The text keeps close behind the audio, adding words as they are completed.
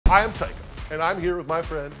I am Tycho, and I'm here with my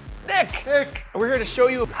friend Nick! Nick. And we're here to show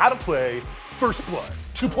you How to play First Blood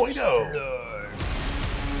 2.0.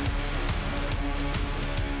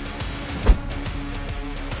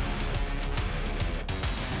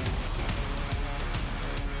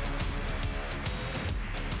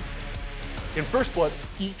 In First Blood,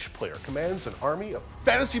 each player commands an army of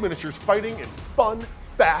fantasy miniatures fighting in fun,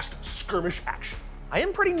 fast skirmish action. I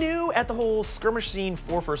am pretty new at the whole skirmish scene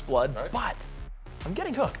for First Blood, Right. but I'm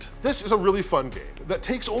getting hooked. This is a really fun game that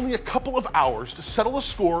takes only a couple of hours to settle a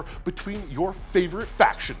score between your favorite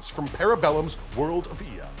factions from Parabellum's world of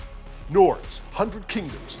Ea. Nords, Hundred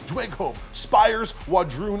Kingdoms, Dweghome, Spires,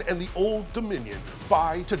 Wadroon, and the Old Dominion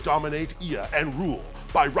vie to dominate Ea and rule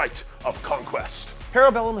by right of conquest.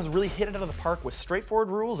 Parabellum has really hit it out of the park with straightforward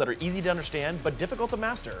rules that are easy to understand but difficult to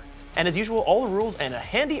master. And as usual, all the rules and a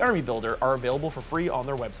handy army builder are available for free on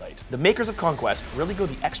their website. The makers of Conquest really go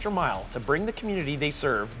the extra mile to bring the community they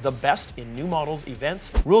serve the best in new models,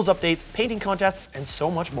 events, rules updates, painting contests, and so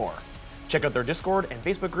much more. Check out their Discord and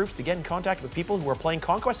Facebook groups to get in contact with people who are playing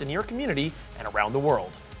Conquest in your community and around the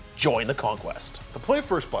world. Join the Conquest. To play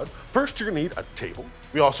First Blood, first you're gonna need a table.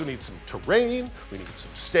 We also need some terrain, we need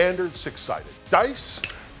some standard six-sided dice,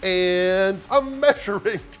 and a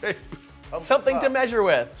measuring tape. Something to measure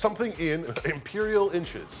with. Something in imperial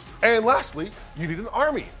inches. And lastly, you need an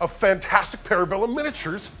army of fantastic Parabellum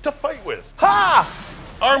miniatures to fight with. Ha!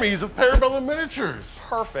 Armies of Parabellum miniatures.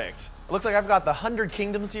 Perfect. It looks like I've got the 100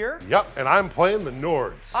 Kingdoms here. Yep, and I'm playing the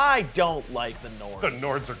Nords. I don't like the Nords. The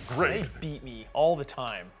Nords are great. They beat me all the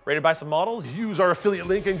time. Ready to buy some models? Use our affiliate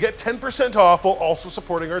link and get 10% off while also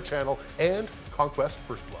supporting our channel and Conquest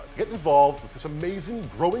First Blood. Get involved with this amazing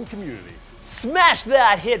growing community. Smash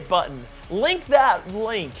that hit button. Link that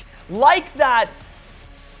link. Like that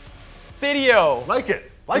video. Like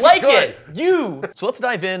it. Like good. it. You. So let's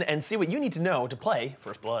dive in and see what you need to know to play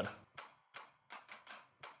First Blood.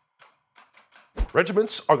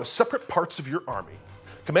 Regiments are the separate parts of your army.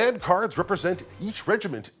 Command cards represent each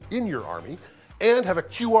regiment in your army and have a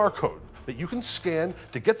QR code that you can scan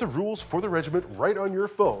to get the rules for the regiment right on your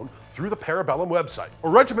phone through the Parabellum website.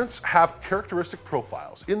 Regiments have characteristic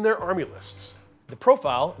profiles in their army lists. The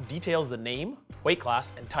profile details the name, weight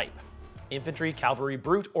class, and type. Infantry, cavalry,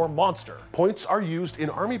 brute, or monster. Points are used in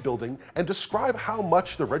army building and describe how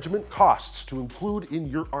much the regiment costs to include in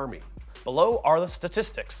your army. Below are the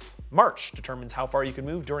statistics. March determines how far you can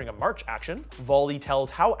move during a march action. Volley tells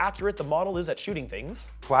how accurate the model is at shooting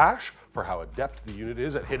things. Clash, for how adept the unit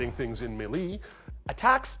is at hitting things in melee.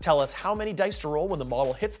 Attacks tell us how many dice to roll when the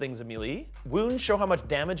model hits things in melee. Wounds show how much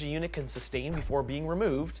damage a unit can sustain before being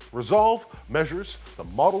removed. Resolve measures the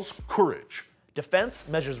model's courage. Defense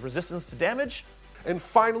measures resistance to damage. And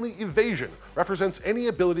finally, evasion represents any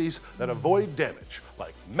abilities that avoid damage,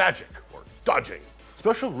 like magic or dodging.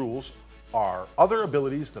 Special rules are other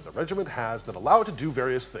abilities that the regiment has that allow it to do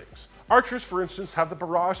various things. Archers, for instance, have the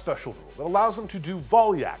barrage special rule that allows them to do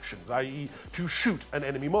volley actions, i.e. to shoot an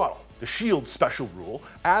enemy model. The shield special rule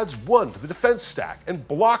adds 1 to the defense stack and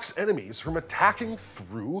blocks enemies from attacking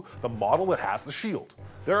through the model that has the shield.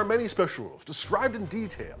 There are many special rules described in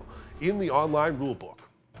detail in the online rulebook.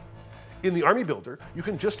 In the Army Builder, you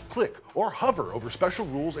can just click or hover over special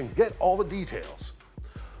rules and get all the details.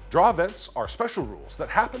 Draw events are special rules that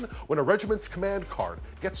happen when a regiment's command card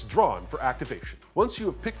gets drawn for activation. Once you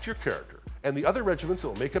have picked your character and the other regiments that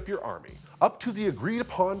will make up your army, up to the agreed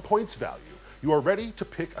upon points value, you are ready to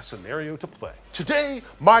pick a scenario to play. Today,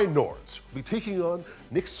 my Nords will be taking on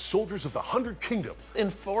Nick's soldiers of the 100 Kingdom.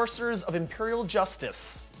 Enforcers of Imperial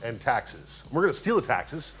Justice. And taxes. We're gonna steal the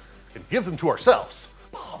taxes and give them to ourselves.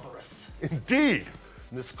 Barbarous. Indeed.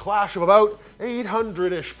 In this clash of about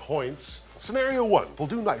 800-ish points, Scenario 1 will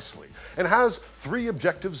do nicely and has 3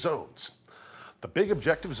 objective zones. The big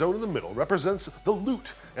objective zone in the middle represents the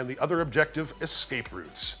loot and the other objective escape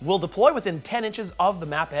routes. We'll deploy within 10 inches of the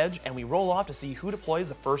map edge and we roll off to see who deploys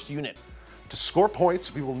the first unit. To score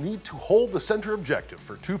points, we will need to hold the center objective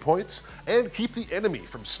for 2 points and keep the enemy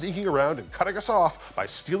from sneaking around and cutting us off by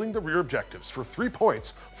stealing the rear objectives for 3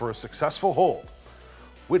 points for a successful hold.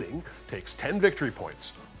 Winning takes 10 victory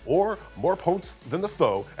points, or more points than the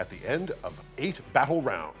foe at the end of 8 battle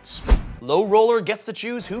rounds. Low roller gets to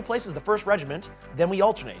choose who places the first regiment, then we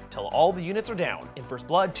alternate till all the units are down. In First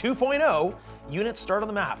Blood 2.0, units start on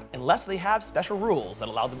the map unless they have special rules that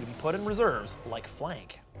allow them to be put in reserves, like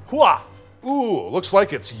flank. Hooah! Ooh, looks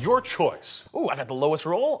like it's your choice. Ooh, I got the lowest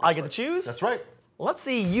roll. I get to choose. That's right. Let's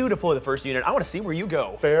see you deploy the first unit. I want to see where you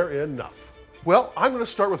go. Fair enough. Well, I'm going to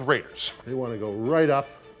start with Raiders. They want to go right up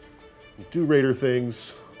and do Raider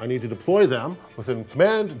things. I need to deploy them within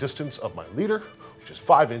command distance of my leader, which is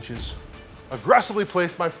 5 inches. aggressively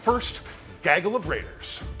place my first gaggle of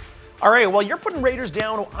raiders. All right, while you're putting raiders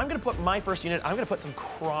down, I'm gonna put my first unit, I'm gonna put some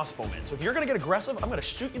crossbowmen. So if you're gonna get aggressive, I'm gonna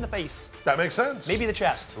shoot you in the face. That makes sense. Maybe the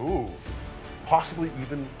chest. Ooh, possibly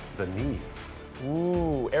even the knee.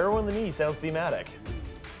 Ooh, arrow in the knee sounds thematic.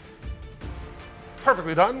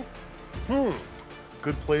 Perfectly done.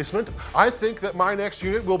 Good placement. I think that my next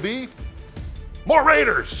unit will be more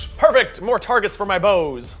raiders. Perfect, more targets for my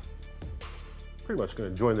bows. Pretty much gonna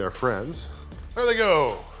join their friends. There they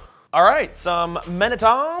go. All right, some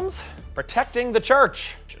men-at-arms protecting the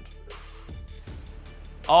church.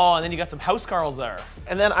 Oh, and then you got some housecarls there.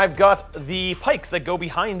 And then I've got the pikes that go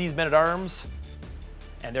behind these men-at-arms.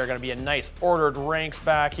 And they're gonna be a nice ordered ranks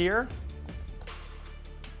back here.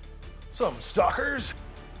 Some stalkers.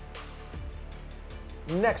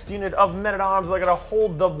 Next unit of men-at-arms are gonna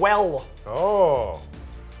hold the well. Oh.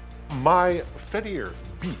 My Fenrir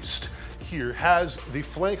beast here has the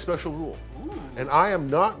flank special rule. And I am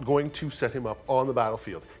not going to set him up on the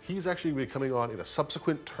battlefield. He's actually going to be coming on in a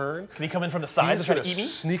subsequent turn. Can he come in from the sides He's and try going to to eat me?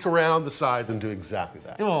 sneak around the sides and do exactly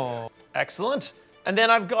that. Oh, excellent. And then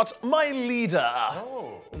I've got my leader,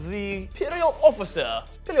 the Imperial Officer.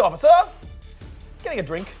 Imperial Officer, getting a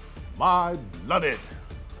drink. My blooded.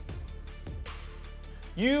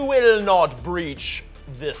 You will not breach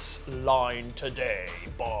this line today,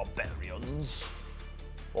 barbarians.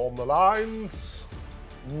 Form the lines.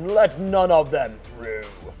 Let none of them through.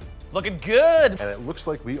 Looking good. And it looks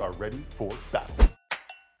like we are ready for battle.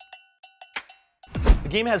 The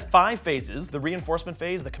game has 5 phases: the reinforcement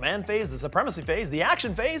phase, the command phase, the supremacy phase, the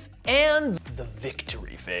action phase, and the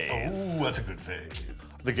victory phase. Oh, that's a good phase.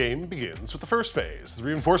 The game begins with the first phase, the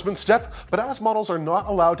reinforcement step, but as models are not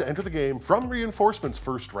allowed to enter the game from reinforcement's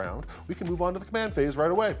first round, we can move on to the command phase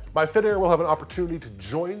right away. My Fenrir will have an opportunity to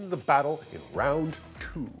join the battle in round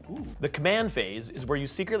 2. The command phase is where you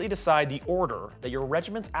secretly decide the order that your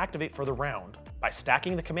regiments activate for the round by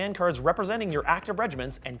stacking the command cards representing your active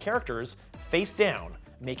regiments and characters face down,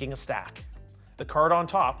 making a stack. The card on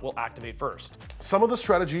top will activate first. Some of the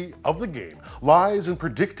strategy of the game lies in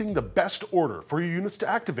predicting the best order for your units to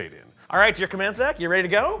activate in. All right, your command stack, you ready to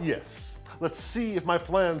go? Yes. Let's see if my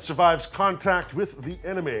plan survives contact with the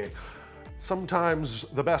enemy. Sometimes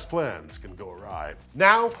the best plans can go awry.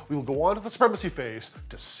 Now, we will go on to the supremacy phase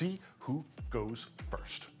to see who goes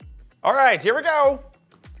first. All right, here we go.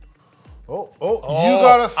 Oh, you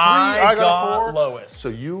got a 3, I got a 4. Lowest. So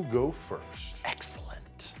you go first. Excellent.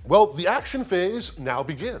 Well, the action phase now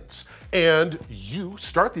begins, and you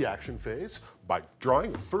start the action phase by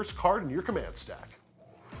drawing the first card in your command stack.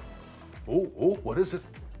 Oh, what is it?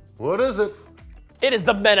 What is it? It is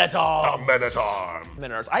the Men-at-Arms. A Men-at-Arms.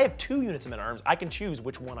 Men-at-Arms. I have 2 units of Men-at-Arms. I can choose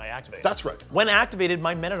which one I activate. That's right. When activated,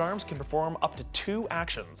 my Men-at-Arms can perform up to 2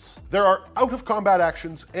 actions. There are out-of-combat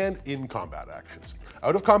actions and in-combat actions.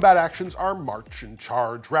 Out-of-combat actions are march and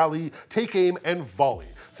charge, rally, take aim, and volley,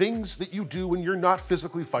 things that you do when you're not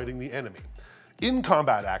physically fighting the enemy.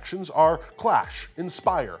 In-combat actions are clash,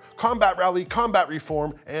 inspire, combat rally, combat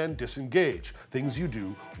reform, and disengage, things you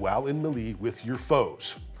do while in melee with your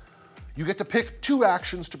foes. You get to pick 2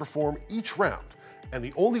 actions to perform each round, and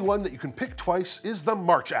the only one that you can pick twice is the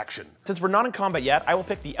march action. Since we're not in combat yet, I will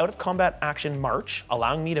pick the out-of-combat action March,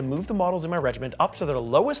 allowing me to move the models in my regiment up to their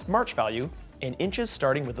lowest march value in inches,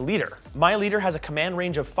 starting with the leader. My leader has a command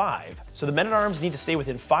range of 5, so the men-at-arms need to stay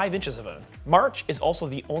within 5 inches of him. March is also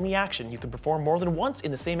the only action you can perform more than once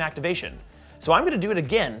in the same activation, so I'm going to do it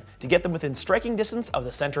again to get them within striking distance of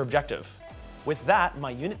the center objective. With that,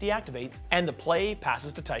 my unit deactivates, and the play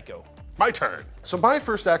passes to Tycho. My turn. So my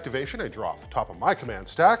first activation I draw off the top of my command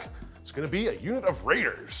stack. It's going to be a unit of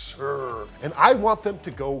raiders. And I want them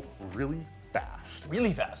to go really fast.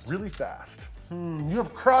 Really fast. Really fast. You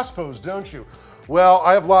have crossbows, don't you? Well,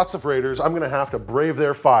 I have lots of raiders. I'm going to have to brave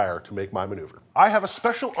their fire to make my maneuver. I have a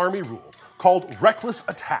special army rule called Reckless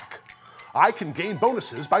Attack. I can gain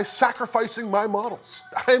bonuses by sacrificing my models.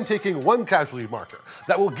 I am taking 1 casualty marker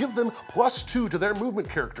that will give them +2 to their movement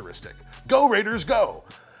characteristic. Go, Raiders, go!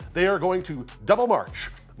 They are going to double march,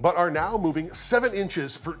 but are now moving 7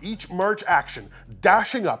 inches for each march action,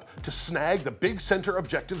 dashing up to snag the big center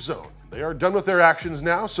objective zone. They are done with their actions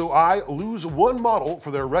now, so I lose 1 model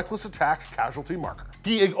for their reckless attack casualty marker.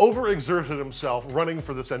 He overexerted himself running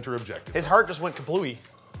for the center objective. His heart just went kablooey.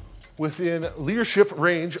 Within leadership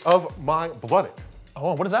range of my blooded.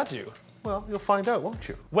 Oh, what does that do? Well, you'll find out, won't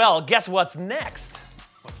you? Well, guess what's next?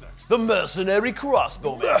 What's next? The Mercenary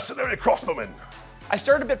Crossbowman. Mercenary Crossbowman. I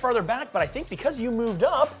started a bit farther back, but I think because you moved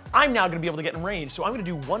up, I'm now gonna be able to get in range. So I'm gonna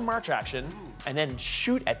do 1 march action and then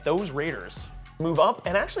shoot at those raiders. Move up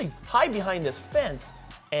and actually hide behind this fence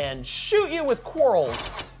and shoot you with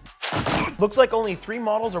quarrels. Looks like only 3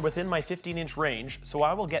 models are within my 15-inch range, so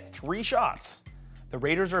I will get 3 shots. The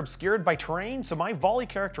raiders are obscured by terrain, so my volley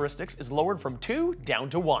characteristics is lowered from 2 down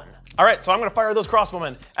to 1. All right, so I'm gonna fire those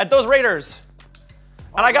crossbowmen at those raiders.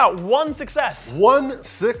 And I got 1 success. 1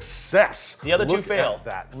 success. The other 2 Look fail. at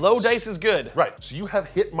that. Low dice is good. Right, so you have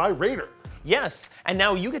hit my raider. Yes, and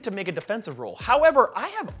now you get to make a defensive roll. However, I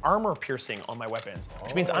have armor piercing on my weapons,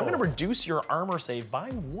 which means I'm gonna reduce your armor save by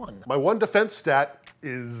 1. My 1 defense stat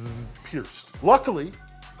is pierced. Luckily,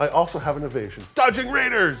 I also have an evasion. Dodging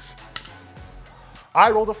raiders! I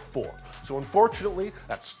rolled a 4, so unfortunately,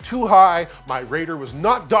 that's too high. My raider was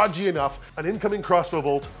not dodgy enough. An incoming crossbow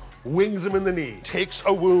bolt wings him in the knee, takes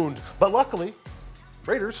a wound. But luckily,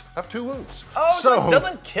 raiders have 2 wounds. Oh, so it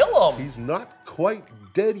doesn't kill him. He's not quite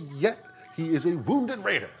dead yet. He is a wounded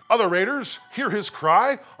raider. Other raiders hear his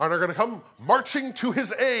cry and are gonna come marching to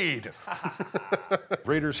his aid.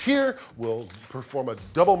 Raiders here will perform a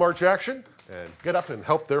double march action and get up and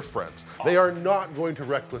help their friends. They are not going to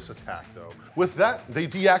reckless attack though. With that, they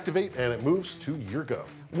deactivate and it moves to your go.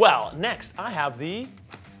 Well, next I have the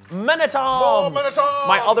Men-at-Arms! Oh, Men-at-Arms!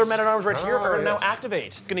 My other Men-at-Arms right here are yes. now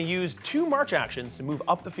activate. Gonna use 2 march actions to move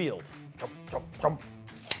up the field. Jump, jump, jump.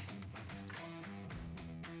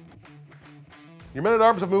 Your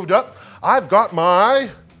men-at-arms have moved up. I've got my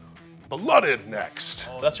Blooded next.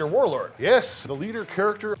 Oh, that's your warlord. Yes, the leader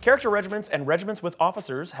character. Character regiments and regiments with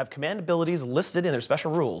officers have command abilities listed in their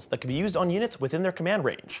special rules that can be used on units within their command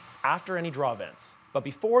range after any draw events, but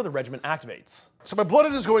before the regiment activates. So my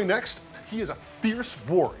Blooded is going next. He is a fierce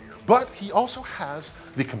warrior, but he also has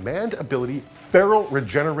the command ability Feral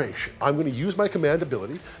Regeneration. I'm going to use my command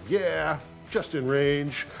ability, just in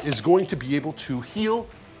range, is going to be able to heal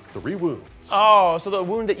 3 wounds. Oh, so the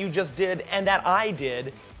wound that you just did and that I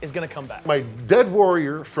did is gonna come back. My dead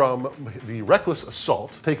warrior from the Reckless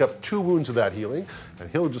Assault take up 2 wounds of that healing, and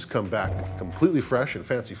he'll just come back completely fresh and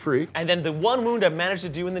fancy free. And then the 1 wound I managed to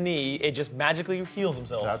do in the knee, it just magically heals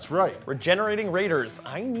himself. That's right. Regenerating raiders.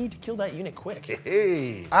 I need to kill that unit quick.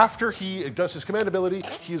 Hey. After he does his command ability,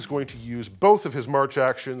 he is going to use both of his march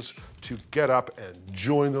actions to get up and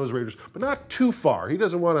join those raiders, but not too far. He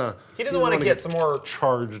doesn't want to. He doesn't want to get some more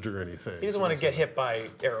charged or anything. He doesn't want to get hit by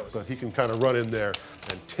arrows. But he can kind of run in there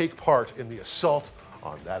and take part in the assault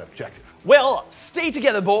on that objective. Well, stay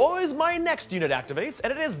together, boys. My next unit activates,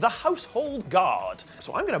 and it is the Household Guard.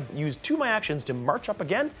 So I'm going to use 2 of my actions to march up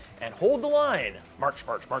again and hold the line. March,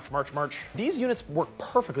 march, march, march, march. These units work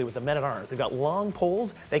perfectly with the men-at-arms. They've got long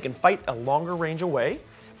poles. They can fight a longer range away.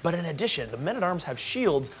 But in addition, the men-at-arms have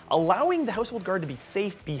shields, allowing the Household Guard to be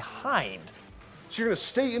safe behind. So you're going to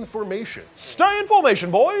stay in formation. Stay in formation,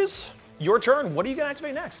 boys. Your turn. What are you going to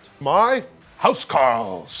activate next? My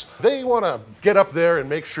Housecarls. They want to get up there and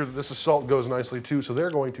make sure that this assault goes nicely too, so they're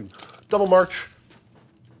going to double march,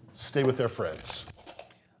 stay with their friends.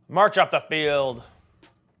 March up the field.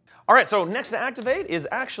 All right, so next to activate is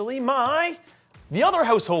actually the other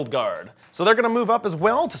Household Guard. So they're going to move up as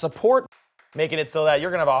well to support, making it so that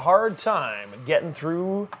you're going to have a hard time getting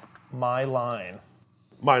through my line.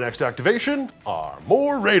 My next activation are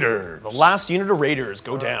more raiders. The last unit of raiders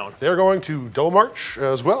go down. They're going to double march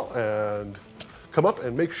as well and come up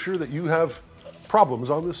and make sure that you have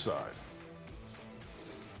problems on this side.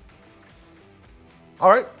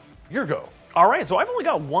 All right, your go. All right, so I've only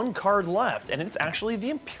got 1 card left, and it's actually the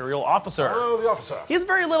Imperial Officer. Oh, the officer. He has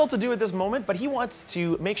very little to do at this moment, but he wants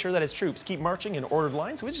to make sure that his troops keep marching in ordered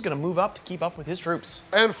line, so he's just gonna move up to keep up with his troops.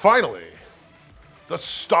 And finally, the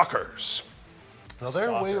Stalkers. Now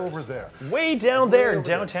they're way over there. Way down there in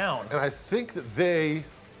downtown. And I think that they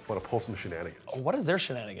want to pull some shenanigans. Oh, what is their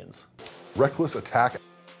shenanigans? Reckless attack.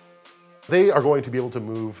 They are going to be able to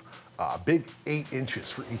move a big 8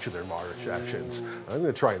 inches for each of their march actions. I'm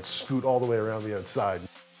going to try and scoot all the way around the outside.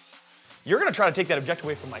 You're going to try to take that objective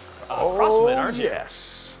away from my crossbowmen, aren't you?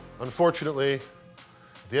 Yes. Unfortunately,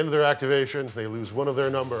 at the end of their activation, they lose 1 of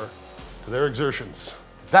their number to their exertions.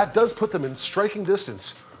 That does put them in striking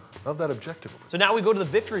distance of that objective. So now we go to the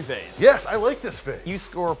victory phase. Yes, I like this phase. You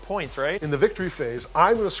score points, right? In the victory phase,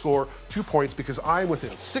 I'm going to score 2 points because I'm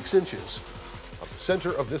within 6 inches of the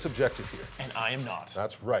center of this objective here. And I am not.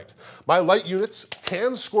 That's right. My light units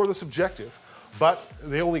can score this objective, but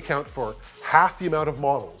they only count for half the amount of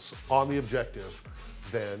models on the objective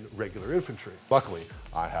than regular infantry. Luckily,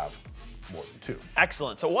 I have more than 2.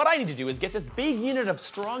 Excellent. So what I need to do is get this big unit of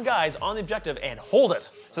strong guys on the objective and hold it.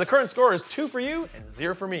 So the current score is 2 for you and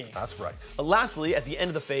 0 for me. That's right. But lastly, at the end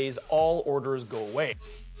of the phase, all orders go away.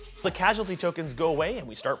 The casualty tokens go away and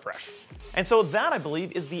we start fresh. And so that, I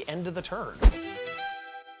believe, is the end of the turn.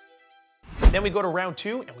 Then we go to round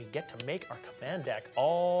 2, and we get to make our command deck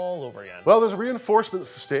all over again. Well, there's a reinforcement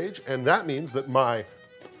stage, and that means that my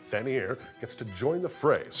Fenrir gets to join the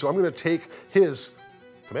fray. So I'm going to take his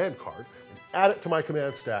command card and add it to my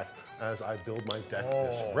command stack as I build my deck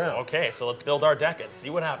this round. Okay, so let's build our deck and see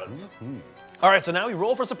what happens. All right, so now we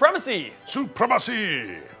roll for supremacy.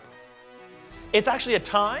 Supremacy! It's actually a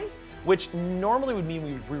tie, which normally would mean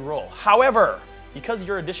we would re-roll. However, because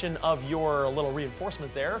your addition of your little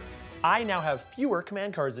reinforcement there, I now have fewer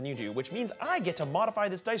command cards than you do, which means I get to modify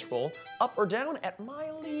this dice roll up or down at my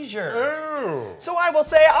leisure. Oh. So I will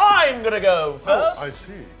say I'm gonna go first. Oh, I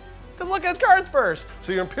see. Because look at his cards first.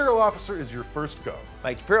 So your Imperial Officer is your first go. My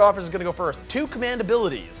Imperial Officer is gonna go first. 2 command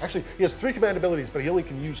abilities. Actually, he has 3 command abilities, but he only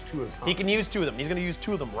can use 2 at a time. He can use 2 of them. He's gonna use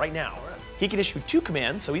 2 of them right now. He can issue 2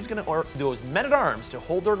 commands, so he's gonna order those men-at-arms to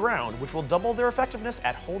hold their ground, which will double their effectiveness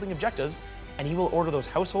at holding objectives, and he will order those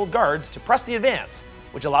household guards to press the advance,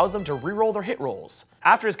 which allows them to re-roll their hit rolls.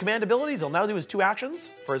 After his command abilities, he'll now do his 2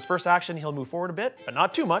 actions. For his first action, he'll move forward a bit, but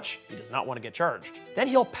not too much. He does not want to get charged. Then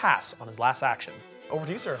he'll pass on his last action. Over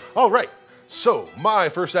to you, sir. All right, so my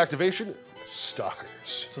first activation,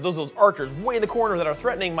 Stalkers. So those are those archers way in the corner that are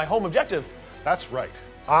threatening my home objective. That's right.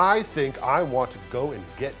 I think I want to go and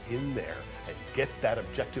get in there and get that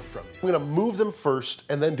objective from you. I'm gonna move them first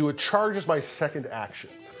and then do a charge as my second action.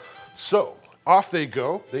 So, off they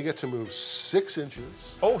go. They get to move 6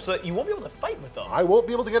 inches. Oh, so that you won't be able to fight with them. I won't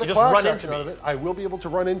be able to get a just clash run action into out of me. it. I will be able to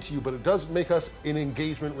run into you, but it does make us in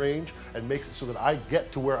engagement range and makes it so that I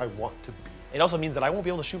get to where I want to be. It also means that I won't be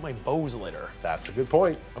able to shoot my bows later. That's a good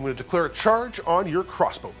point. I'm going to declare a charge on your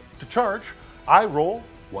crossbow. To charge, I roll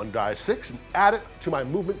 1d6 and add it to my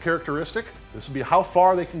movement characteristic. This will be how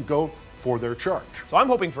far they can go for their charge. So I'm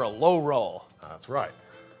hoping for a low roll. That's right.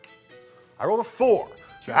 I rolled a 4.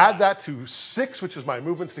 To add that to 6, which is my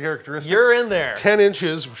movement characteristic. You're in there. 10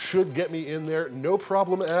 inches should get me in there, no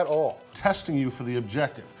problem at all. Testing you for the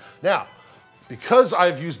objective. Now, because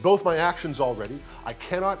I've used both my actions already, I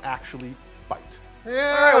cannot actually fight.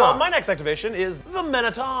 Yeah. All right, well, my next activation is the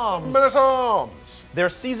Men-at-Arms. Men-at-Arms. Their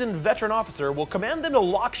seasoned veteran officer will command them to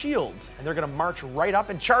lock shields, and they're gonna march right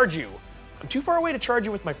up and charge you. I'm too far away to charge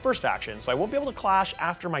you with my first action, so I won't be able to clash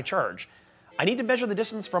after my charge. I need to measure the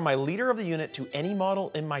distance from my leader of the unit to any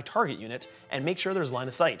model in my target unit and make sure there's line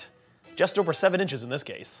of sight. Just over 7 inches in this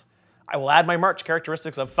case. I will add my march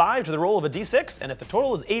characteristics of 5 to the roll of a d6, and if the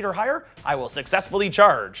total is 8 or higher, I will successfully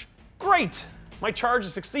charge. Great! My charge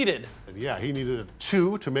has succeeded. And yeah, he needed a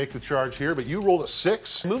 2 to make the charge here, but you rolled a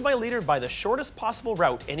 6. Move my leader by the shortest possible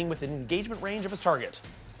route, ending within engagement range of his target.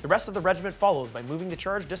 The rest of the regiment follows by moving the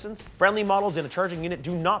charge distance. Friendly models in a charging unit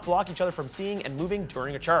do not block each other from seeing and moving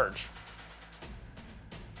during a charge.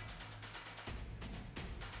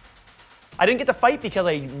 I didn't get to fight because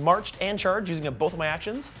I marched and charged using both of my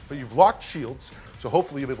actions. But you've locked shields, so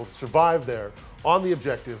hopefully you'll be able to survive there on the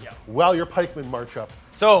objective while your pikemen march up.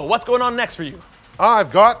 So what's going on next for you?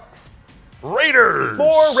 I've got Raiders!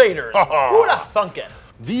 More Raiders. Who'd have thunk it?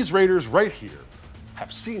 These Raiders right here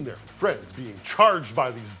have seen their friends being charged by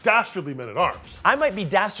these dastardly men-at-arms. I might be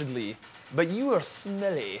dastardly, but you are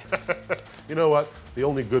smelly. You know what? The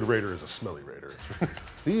only good Raider is a smelly Raider.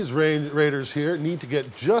 These Raiders here need to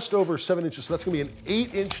get just over 7 inches, so that's gonna be an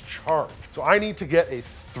 8-inch charge. So I need to get a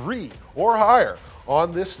 3 or higher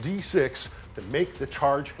on this D6 to make the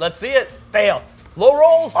charge. Let's see it. Fail. Low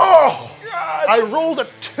rolls. Oh! Yes! I rolled a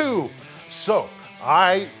 2, so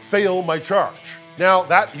I fail my charge. Now,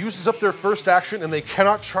 that uses up their first action, and they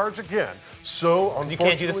cannot charge again. So, unfortunately, You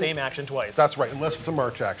can't do the same action twice. That's right, unless it's a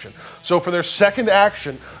march action. So for their second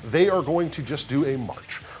action, they are going to just do a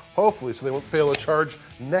march. Hopefully, so they won't fail a charge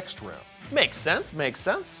next round. Makes sense, makes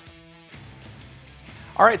sense.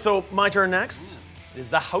 All right, so my turn next is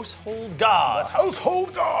the Household God.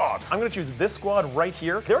 Household God! I'm gonna choose this squad right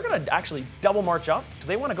here. They're gonna actually double march up because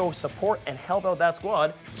they wanna go support and help out that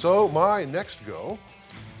squad. So my next go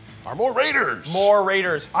are more Raiders. More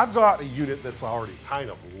Raiders. I've got a unit that's already kind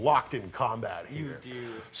of locked in combat here. You do.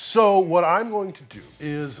 So what I'm going to do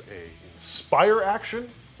is a Inspire action,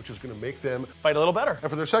 which is gonna make them Fight a little better. And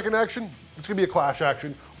for their second action, it's gonna be a clash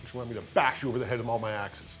action, which will allow me to bash you over the head with all my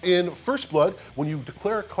axes. In First Blood, when you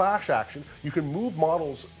declare a clash action, you can move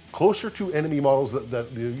models closer to enemy models that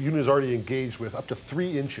the unit is already engaged with, up to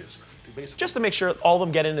 3 inches. Just to make sure all of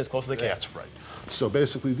them get in as close as they can. That's right. So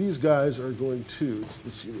basically, these guys are going to, it's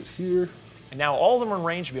this unit here. And now all of them are in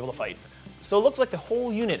range to be able to fight. So it looks like the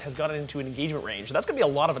whole unit has gotten into an engagement range. That's gonna be a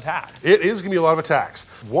lot of attacks. It is gonna be a lot of attacks.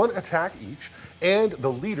 1 attack each, and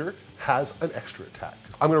the leader has an extra attack.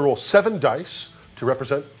 I'm gonna roll 7 dice to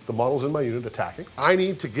represent the models in my unit attacking. I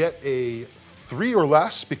need to get a 3 or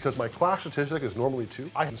less because my clash statistic is normally 2.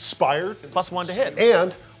 I inspired. +1 to hit.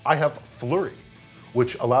 And I have flurry,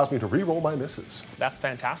 which allows me to re-roll my misses. That's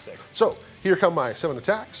fantastic. So here come my 7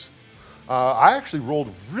 attacks. I actually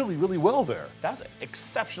rolled really, really well there. That's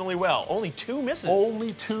exceptionally well. Only 2 misses.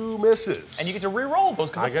 Only 2 misses. And you get to re-roll those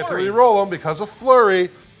because of flurry. I get to re-roll them because of flurry.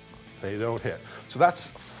 They don't hit. So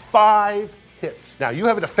that's 5 hits. Now you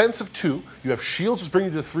have a defense of 2. You have shields, which bring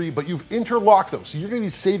you to 3, but you've interlocked them. So you're going to be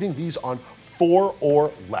saving these on 4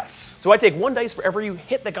 or less. So I take 1 dice for every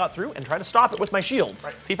hit that got through and try to stop it with my shields.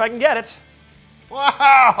 Right. See if I can get it.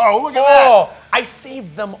 Wow, look at that. I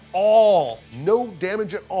saved them all. No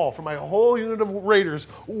damage at all from my whole unit of raiders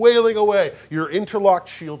wailing away. Your interlocked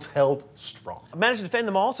shields held strong. I managed to defend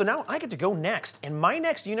them all, so now I get to go next. And my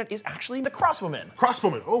next unit is actually the crossbowmen.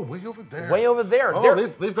 Crossbowmen, oh, way over there. Way over there. Oh,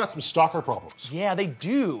 they've got some stalker problems. Yeah, they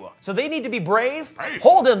do. So they need to be brave,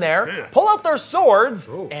 hold in there, pull out their swords,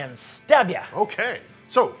 and stab ya. Okay,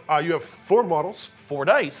 so you have 4 models. 4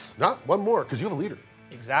 dice. Not 1 more, because you have a leader.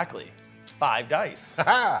 Exactly. 5 dice.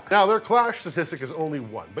 Now, their clash statistic is only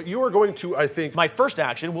 1, but you are going to, I think... My first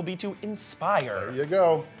action will be to inspire. There you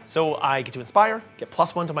go. So I get to inspire, get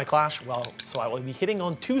 +1 to my clash, so I will be hitting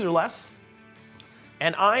on 2s or less.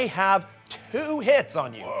 And I have 2 hits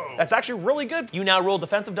on you. Whoa. That's actually really good. You now roll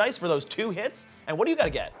defensive dice for those 2 hits, and what do you gotta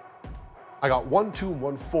get? I got 1, 2, and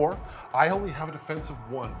 1, 4. I only have a defense of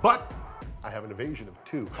 1, but I have an evasion of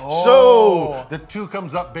 2. So the 2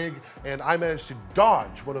 comes up big, and I managed to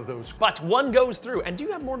dodge one of those. But 1 goes through. And do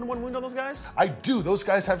you have more than 1 wound on those guys? I do. Those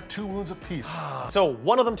guys have 2 wounds apiece. So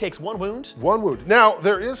one of them takes 1 wound. 1 wound. Now,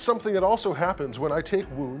 there is something that also happens when I take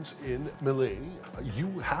wounds in melee.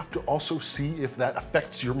 You have to also see if that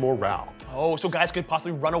affects your morale. Oh, so guys could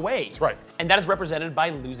possibly run away. That's right. And that is represented by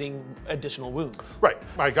losing additional wounds. Right.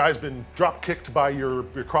 My guy's been drop-kicked by your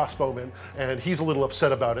crossbowman, and he's a little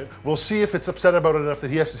upset about it. We'll see if it's upset about it enough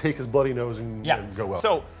that he has to take his bloody nose and go up.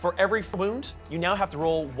 So for every wound, you now have to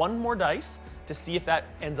roll 1 more dice to see if that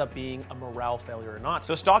ends up being a morale failure or not.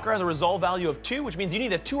 So Stalker has a resolve value of 2, which means you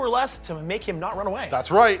need a 2 or less to make him not run away.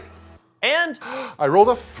 That's right. And I rolled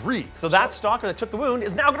a 3. So that Stalker that took the wound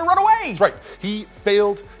is now going to run away. That's right. He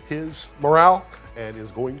failed his morale and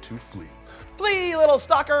is going to flee. Flee, little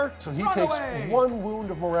Stalker. So he takes 1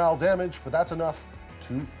 wound of morale damage, but that's enough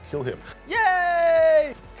to kill him.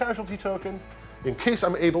 Yay! Casualty token, in case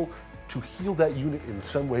I'm able to heal that unit in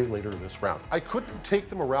some way later in this round. I couldn't take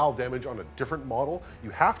the morale damage on a different model. You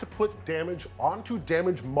have to put damage onto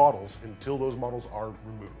damaged models until those models are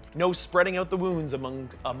removed. No spreading out the wounds among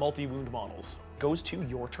multi-wound models. Goes to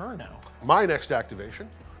your turn now. My next activation,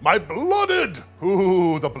 my blooded.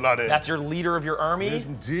 Ooh, the blooded. That's your leader of your army.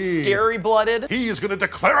 Indeed. Scary blooded. He is going to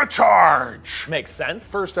declare a charge. Makes sense.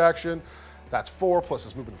 First action, that's 4 plus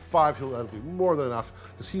his movement of 5. That'll be more than enough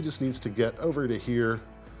because he just needs to get over to here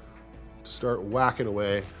to start whacking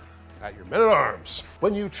away at your men-at-arms.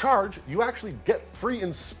 When you charge, you actually get free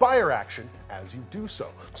inspire action as you do so.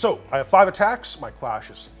 So I have 5 attacks, my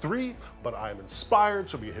clash is 3, but I'm inspired,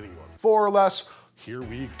 so I'll be hitting you on 4 or less. Here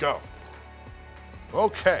we go.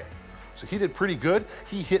 Okay, so he did pretty good.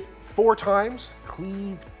 He hit 4 times,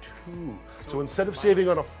 cleave 2. So instead of saving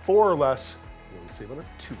on a 4 or less, you only save on a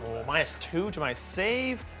 2 or less. -2 to my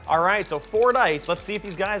save. All right, so 4 dice. Let's see if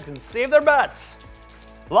these guys can save their butts.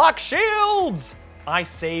 Lock shields! I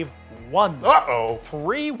save 1. Uh-oh.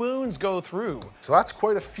 3 wounds go through. So that's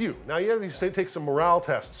quite a few. Now you have to take some morale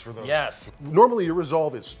tests for those. Yes. Normally your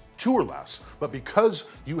resolve is 2 or less, but because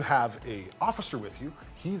you have a officer with you,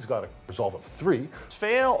 he's got a resolve of 3.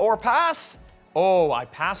 Fail or pass? Oh, I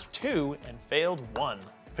passed 2 and failed 1.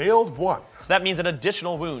 Failed 1. So that means an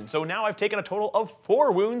additional wound. So now I've taken a total of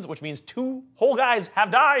 4 wounds, which means 2 whole guys have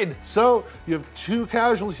died. So you have 2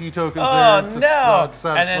 casualty tokens there to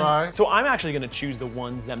satisfy. So I'm actually going to choose the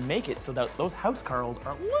ones that make it so that those house carls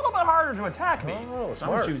are a little bit harder to attack me. Oh, so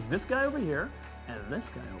I'm going to choose this guy over here and this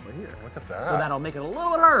guy over here. Look at that. So that'll make it a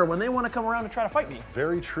little bit harder when they want to come around and try to fight me.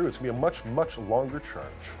 Very true. It's going to be a much, much longer charge.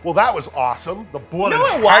 Well, that was awesome. The blood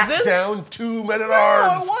wasn't. Down 2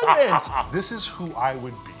 men-at-arms. No, it wasn't. This is who I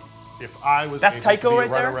would be if I was That's able Tycho to be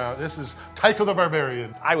right run there? around. This is Tycho the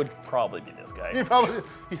Barbarian. I would probably be this guy.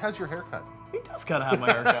 He has your haircut. He does kind of have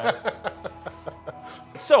my haircut.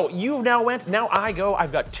 So you now went, now I go.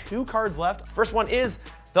 I've got 2 cards left. First one is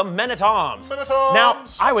the Men-at-Arms. Men-at-Arms.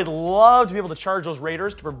 Now, I would love to be able to charge those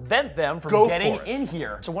raiders to prevent them from getting in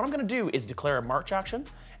here. So what I'm gonna do is declare a march action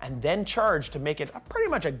and then charge to make it pretty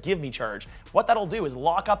much a give me charge. What that'll do is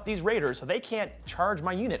lock up these raiders so they can't charge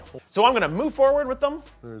my unit. So I'm gonna move forward with them.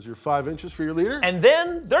 There's your 5 inches for your leader. And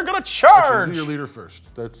then they're gonna charge. Actually, do your leader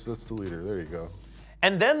first. That's the leader. There you go.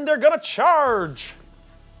 And then they're gonna charge.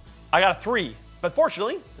 I got a 3, but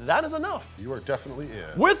fortunately, that is enough. You are definitely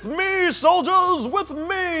in. With me, soldiers! With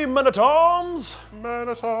me, men-at-arms!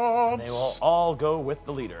 Men-at-arms. They will all go with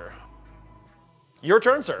the leader. Your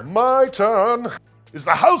turn, sir. My turn is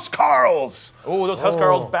the Housecarls. Oh, those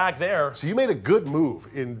Housecarls back there. So you made a good move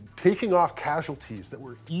in taking off casualties that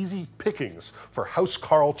were easy pickings for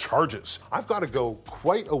Housecarl charges. I've got to go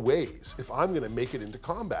quite a ways if I'm going to make it into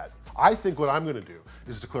combat. I think what I'm going to do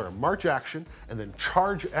is declare a march action and then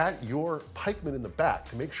charge at your pikemen in the back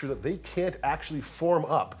to make sure that they can't actually form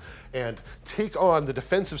up and take on the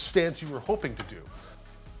defensive stance you were hoping to do.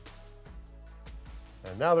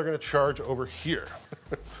 And now they're going to charge over here.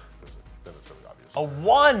 Then it's really obvious. A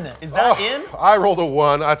 1! Is that in? I rolled a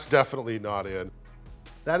 1. That's definitely not in.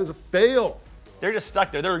 That is a fail. They're just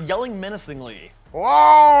stuck there. They're yelling menacingly.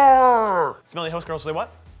 Roar! Smelly Housecarls say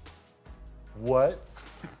what? What?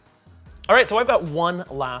 All right, so I've got one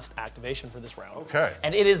last activation for this round. Okay.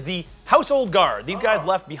 And it is the Household Guard. These guys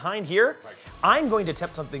left behind here. Right. I'm going to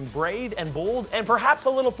attempt something brave and bold and perhaps a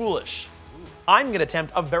little foolish. I'm going to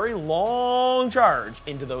attempt a very long charge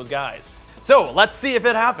into those guys. So let's see if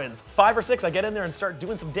it happens. 5 or 6, I get in there and start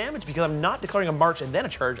doing some damage because I'm not declaring a march and then a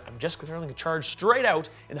charge. I'm just declaring a charge straight out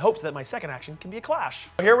in the hopes that my second action can be a clash.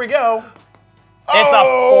 Here we go. It's a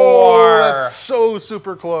 4. That's so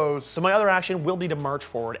super close. So my other action will be to march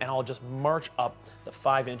forward, and I'll just march up the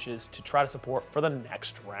 5 inches to try to support for the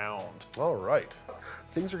next round. All right.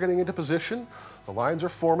 Things are getting into position. The lines are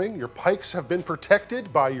forming. Your pikes have been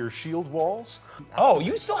protected by your shield walls. Oh,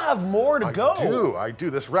 you still have more to go. I do.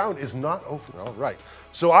 This round is not over. All right.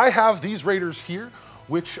 So I have these raiders here,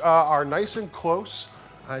 which are nice and close.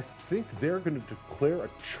 I think they're going to declare a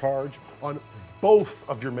charge on both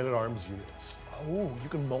of your men-at-arms units. Oh, you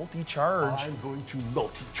can multi-charge. I'm going to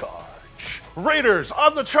multi-charge. Raiders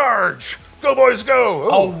on the charge! Go, boys, go!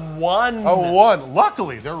 A Ooh. 1. A 1.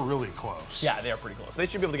 Luckily, they're really close. Yeah, they're pretty close. They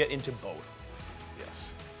should be able to get into both.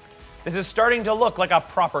 Yes. This is starting to look like a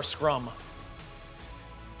proper scrum.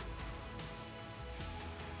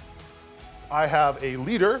 I have a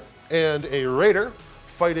leader and a raider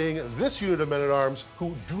fighting this unit of men-at-arms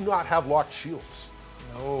who do not have locked shields.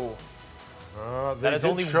 No. That is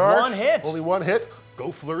only one hit. Only one hit.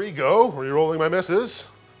 Go, flurry, go. Re-rolling my misses.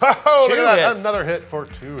 Oh, look at that. Hits. Another hit for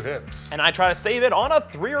 2 hits. And I try to save it on a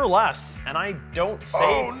 3 or less, and I don't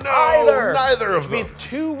save either. Neither of them. Which means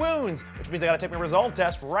 2 wounds, which means I gotta take my resolve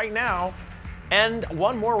test right now, and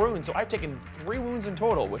 1 more wound. So I've taken 3 wounds in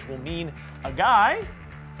total, which will mean a guy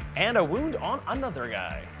and a wound on another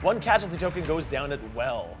guy. 1 casualty token goes down as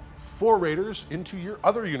well. 4 raiders into your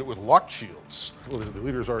other unit with locked shields. Well, the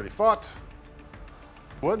leader's already fought.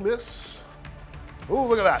 1 miss. Oh,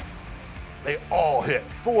 look at that. They all hit.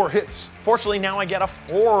 4 hits. Fortunately, now I get a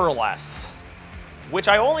 4 or less, which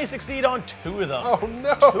I only succeed on 2 of them. Oh,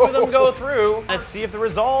 no. 2 of them go through. Let's see if the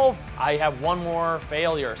resolve. I have 1 more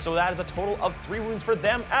failure, so that is a total of 3 wounds for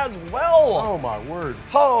them as well. Oh, my word.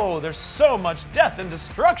 Oh, there's so much death and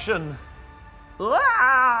destruction.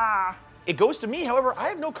 Ah! It goes to me, however, I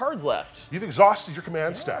have no cards left. You've exhausted your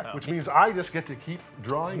command stack, which means I just get to keep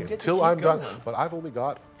drawing until I'm done. But I've only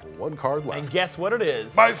got 1 card left. And guess what it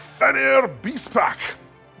is? My Fenrir Beast Pack.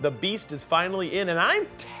 The beast is finally in, and I'm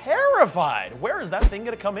terrified. Where is that thing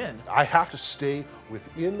gonna come in? I have to stay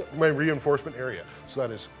within my reinforcement area. So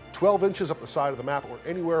that is 12 inches up the side of the map or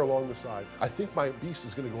anywhere along the side. I think my beast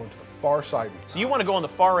is gonna go into the far side. So you wanna go on the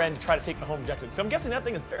far end to try to take the home objective. So I'm guessing that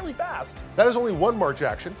thing is fairly fast. That is only 1 march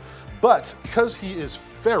action, but because he is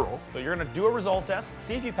feral. So you're gonna do a resolve test,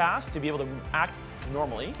 see if you pass to be able to act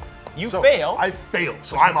normally. You fail. I failed,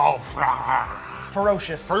 so I'm all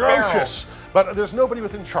ferocious. Ferocious. But there's nobody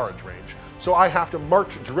within charge range. So I have to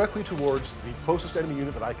march directly towards the closest enemy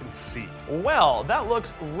unit that I can see. Well, that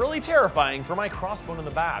looks really terrifying for my crossbow in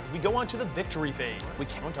the back. We go on to the victory phase. We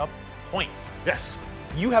count up points. Yes.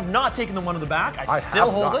 You have not taken the one in the back. I still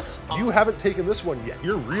hold it. You haven't taken this one yet.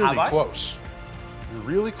 You're really close. You're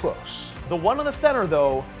really close. The one in the center,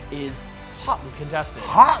 though, is hotly contested.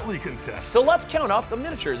 Hotly contested. So let's count up the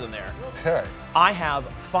miniatures in there. Okay. I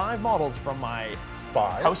have 5 models from my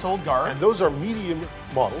 5 household guard. And those are medium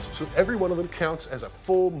models, so every one of them counts as a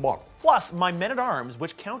full model. Plus my men-at-arms,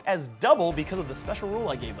 which count as double because of the special rule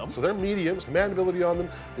I gave them. So they're mediums, command ability on them,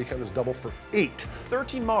 they count as double for 8.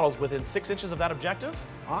 13 models within 6 inches of that objective.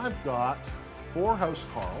 I've got 4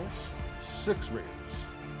 Housecarls, 6 raiders.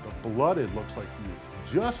 The blooded looks like he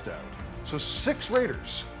is just out. So 6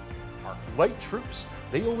 raiders are light troops.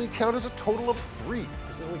 They only count as a total of 3,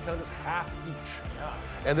 because they only count as half each. Yeah.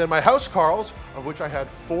 And then my Housecarls, of which I had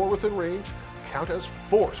 4 within range, count as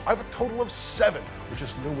 4. So I have a total of 7, which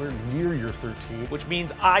is nowhere near your 13. Which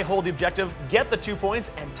means I hold the objective, get the 2 points,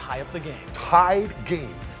 and tie up the game. Tied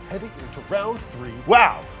game. Heading into round 3.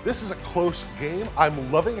 Wow, this is a close game.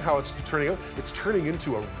 I'm loving how it's turning out. It's turning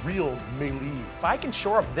into a real melee. If I can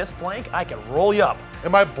shore up this flank, I can roll you up.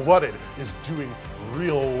 And my blooded is doing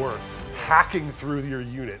real work, hacking through your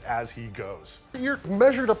unit as he goes. Your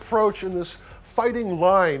measured approach in this fighting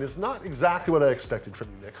line is not exactly what I expected from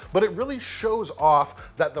you, Nick, but it really shows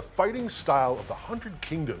off that the fighting style of the 100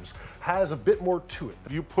 Kingdoms has a bit more to it.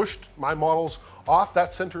 You pushed my models off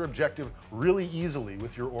that center objective really easily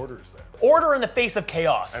with your orders there. Order in the face of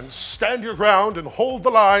chaos. And stand your ground and hold the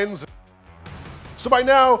lines. So by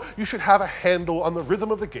now, you should have a handle on the rhythm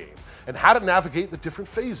of the game and how to navigate the different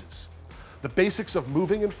phases. The basics of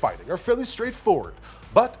moving and fighting are fairly straightforward,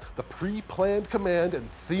 but the pre-planned command and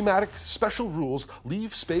thematic special rules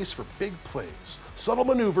leave space for big plays, subtle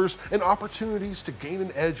maneuvers, and opportunities to gain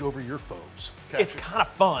an edge over your foes. It's kind of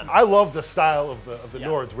fun. I love the style of the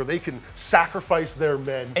Nords, where they can sacrifice their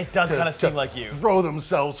men. It does kind of seem like you. Throw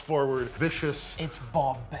themselves forward, vicious. It's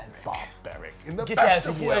barbaric. Barbaric, in the Get best out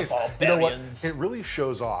of of here, ways. You know what? barbarians. It really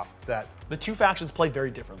shows off that The two factions play very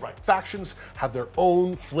differently. right, factions have their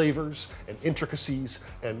own flavors and intricacies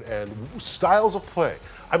and styles of play.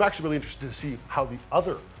 I'm actually really interested to see how the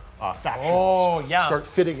other factions start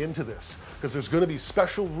fitting into this, because there's going to be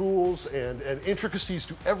special rules and intricacies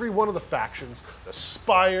to every one of the factions. The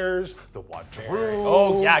spires, the wadroon.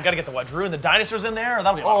 Oh yeah, I gotta get the wadroon, the dinosaurs in there.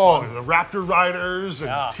 That'll be a lot of fun. The raptor riders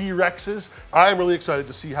and T-Rexes. I'm really excited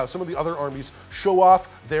to see how some of the other armies show off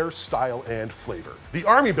their style and flavor. The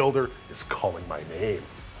army builder is calling my name.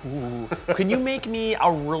 Ooh. Can you make me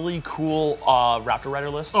a really cool raptor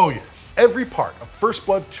rider list? Oh yes. Every part of First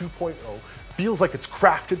Blood 2.0 feels like it's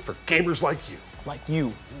crafted for gamers like you. Like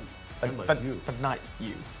you. Like you. But not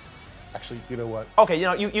you. Actually, you know what? Okay, you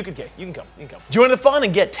know, you can come. Join the fun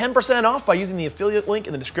and get 10% off by using the affiliate link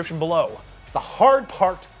in the description below. The hard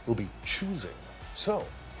part will be choosing. So,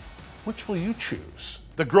 which will you choose?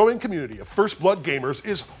 The growing community of First Blood gamers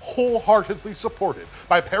is wholeheartedly supported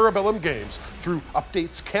by Parabellum Games through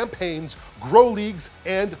updates, campaigns, grow leagues,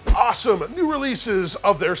 and awesome new releases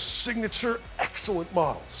of their signature excellent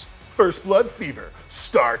models. First Blood Fever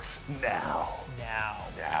starts now.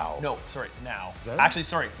 Now. No, sorry, now. Then? Actually,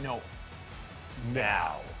 sorry, no.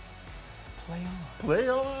 Now. Play on. Play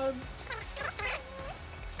on.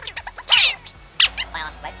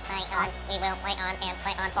 Play on. We will play on and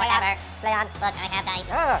play on forever. Play on. Look, I have dice.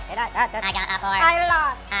 I got a 4. I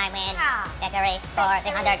lost. I win. Victory for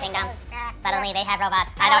the 100 Kingdoms. Suddenly they have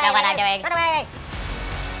robots. I don't know what I'm doing. Run away.